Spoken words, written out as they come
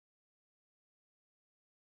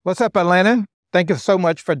What's up, Atlanta? Thank you so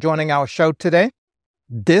much for joining our show today.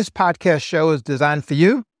 This podcast show is designed for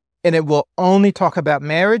you, and it will only talk about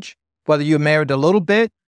marriage, whether you're married a little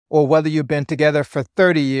bit or whether you've been together for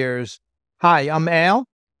 30 years. Hi, I'm Al,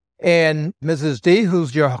 and Mrs. D,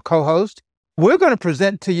 who's your co-host. We're going to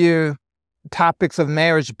present to you topics of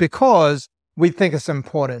marriage because we think it's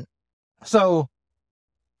important. So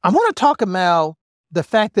I want to talk about the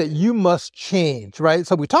fact that you must change, right?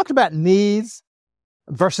 So we talked about needs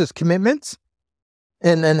versus commitments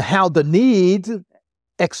and how the need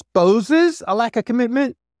exposes a lack of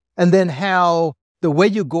commitment, and then how the way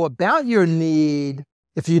you go about your need,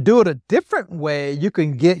 if you do it a different way, you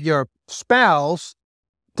can get your spouse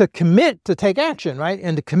to commit to take action, right?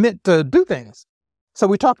 And to commit to do things. So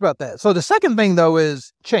we talked about that. So the second thing, though,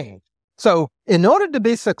 is change. So in order to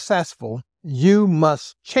be successful, you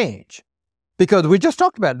must change. Because we just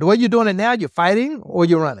talked about it. The way you're doing it now, you're fighting or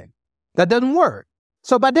you're running. That doesn't work.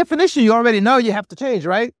 So by definition, you already know you have to change,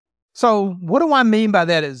 right? So what do I mean by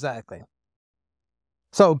that exactly?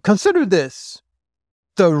 So consider this.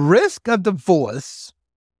 The risk of divorce,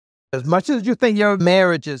 as much as you think your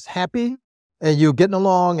marriage is happy and you're getting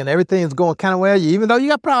along and everything is going kind of well, even though you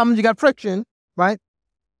got problems, you got friction, right?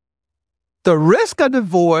 The risk of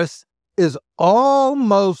divorce is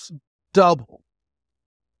almost double.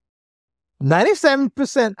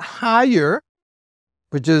 97% higher,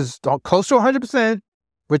 which is close to 100%,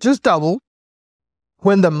 which is double,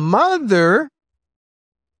 when the mother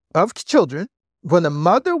of children, when the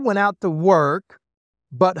mother went out to work,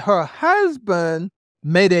 but her husband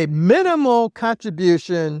made a minimal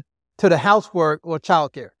contribution to the housework or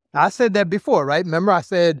childcare. I said that before, right? Remember I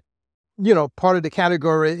said, part of the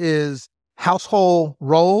category is household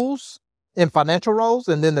roles and financial roles,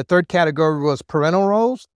 and then the third category was parental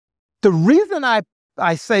roles. The reason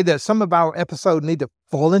I say that some of our episodes need to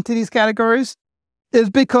fall into these categories is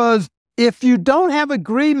because if you don't have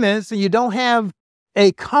agreements and you don't have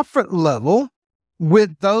a comfort level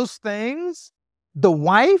with those things, the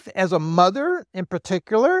wife as a mother in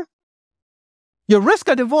particular, your risk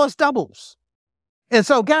of divorce doubles. And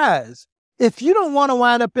so guys, if you don't want to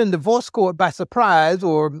wind up in divorce court by surprise,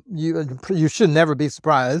 or you should never be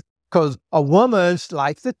surprised, because a woman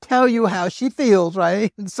likes to tell you how she feels,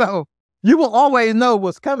 right? And so you will always know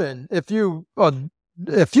what's coming if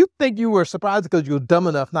you think you were surprised because you were dumb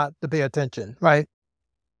enough not to pay attention, right?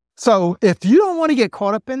 So if you don't want to get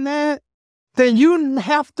caught up in that, then you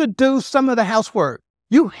have to do some of the housework.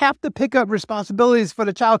 You have to pick up responsibilities for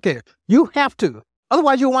the childcare. You have to.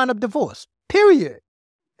 Otherwise, you'll wind up divorced, period.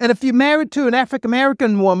 And if you're married to an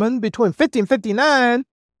African-American woman between 50 and 59,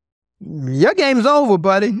 your game's over,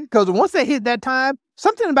 buddy. Because once they hit that time,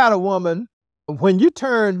 something about a woman, when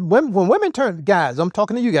women turn, guys, I'm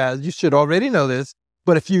talking to you guys, you should already know this,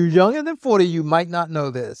 but if you're younger than 40, you might not know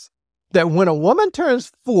this, that when a woman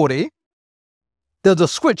turns 40, there's a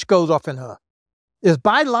switch goes off in her. It's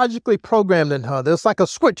biologically programmed in her. There's like a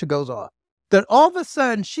switch that goes off. That all of a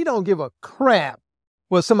sudden, she don't give a crap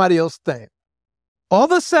what somebody else thinks. All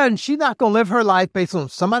of a sudden, she's not going to live her life based on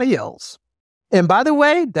somebody else. And by the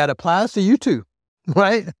way, that applies to you too,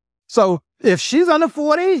 right? So if she's under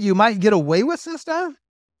 40, you might get away with some stuff.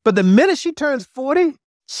 But the minute she turns 40,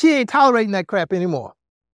 she ain't tolerating that crap anymore.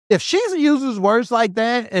 If she uses words like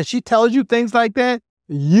that and she tells you things like that,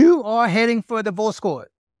 you are heading for a divorce court.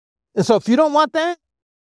 And so if you don't want that,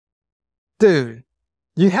 dude,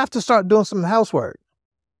 you have to start doing some housework.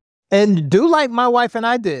 And do like my wife and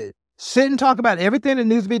I did. Sit and talk about everything that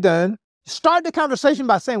needs to be done. Start the conversation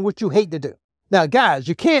by saying what you hate to do. Now, guys,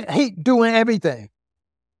 you can't hate doing everything.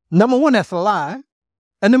 Number one, that's a lie.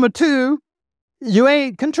 And number two, you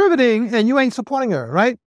ain't contributing and you ain't supporting her,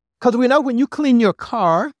 right? Because we know when you clean your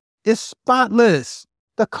car, it's spotless.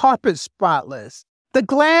 The carpet's spotless. The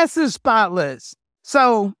glass is spotless.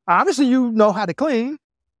 So obviously you know how to clean.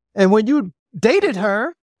 And when you dated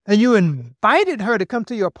her and you invited her to come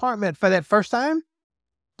to your apartment for that first time,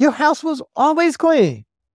 your house was always clean.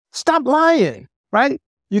 Stop lying, right?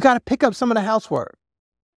 You got to pick up some of the housework.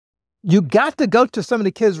 You got to go to some of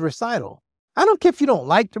the kids' recital. I don't care if you don't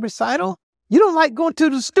like the recital. You don't like going to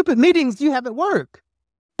the stupid meetings you have at work.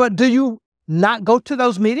 But do you not go to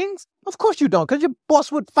those meetings? Of course you don't, because your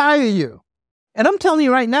boss would fire you. And I'm telling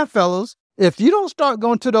you right now, fellas, if you don't start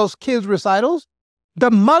going to those kids' recitals, the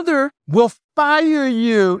mother will fire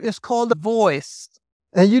you. It's called divorce.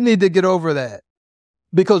 And you need to get over that.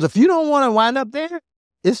 Because if you don't want to wind up there,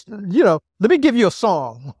 it's, let me give you a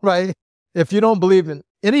song, right? If you don't believe in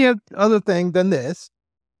any other thing than this,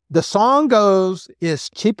 the song goes, it's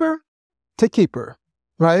cheaper to keep her,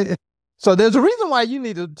 right? So there's a reason why you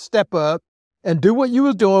need to step up and do what you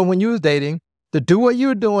was doing when you was dating, to do what you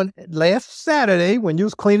were doing last Saturday when you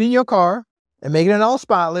was cleaning your car and making it all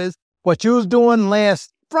spotless, what you was doing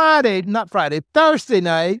Thursday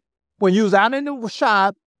night, when you was out in the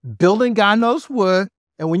shop building God knows what,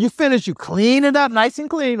 and when you finish, you clean it up nice and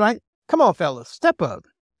clean, right? Come on, fellas, step up.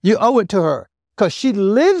 You owe it to her because she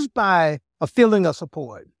lives by a feeling of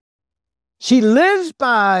support. She lives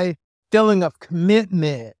by feeling of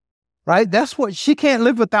commitment, right? That's what she can't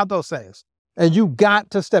live without those things. And you got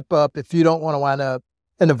to step up if you don't want to wind up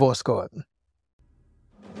in divorce court.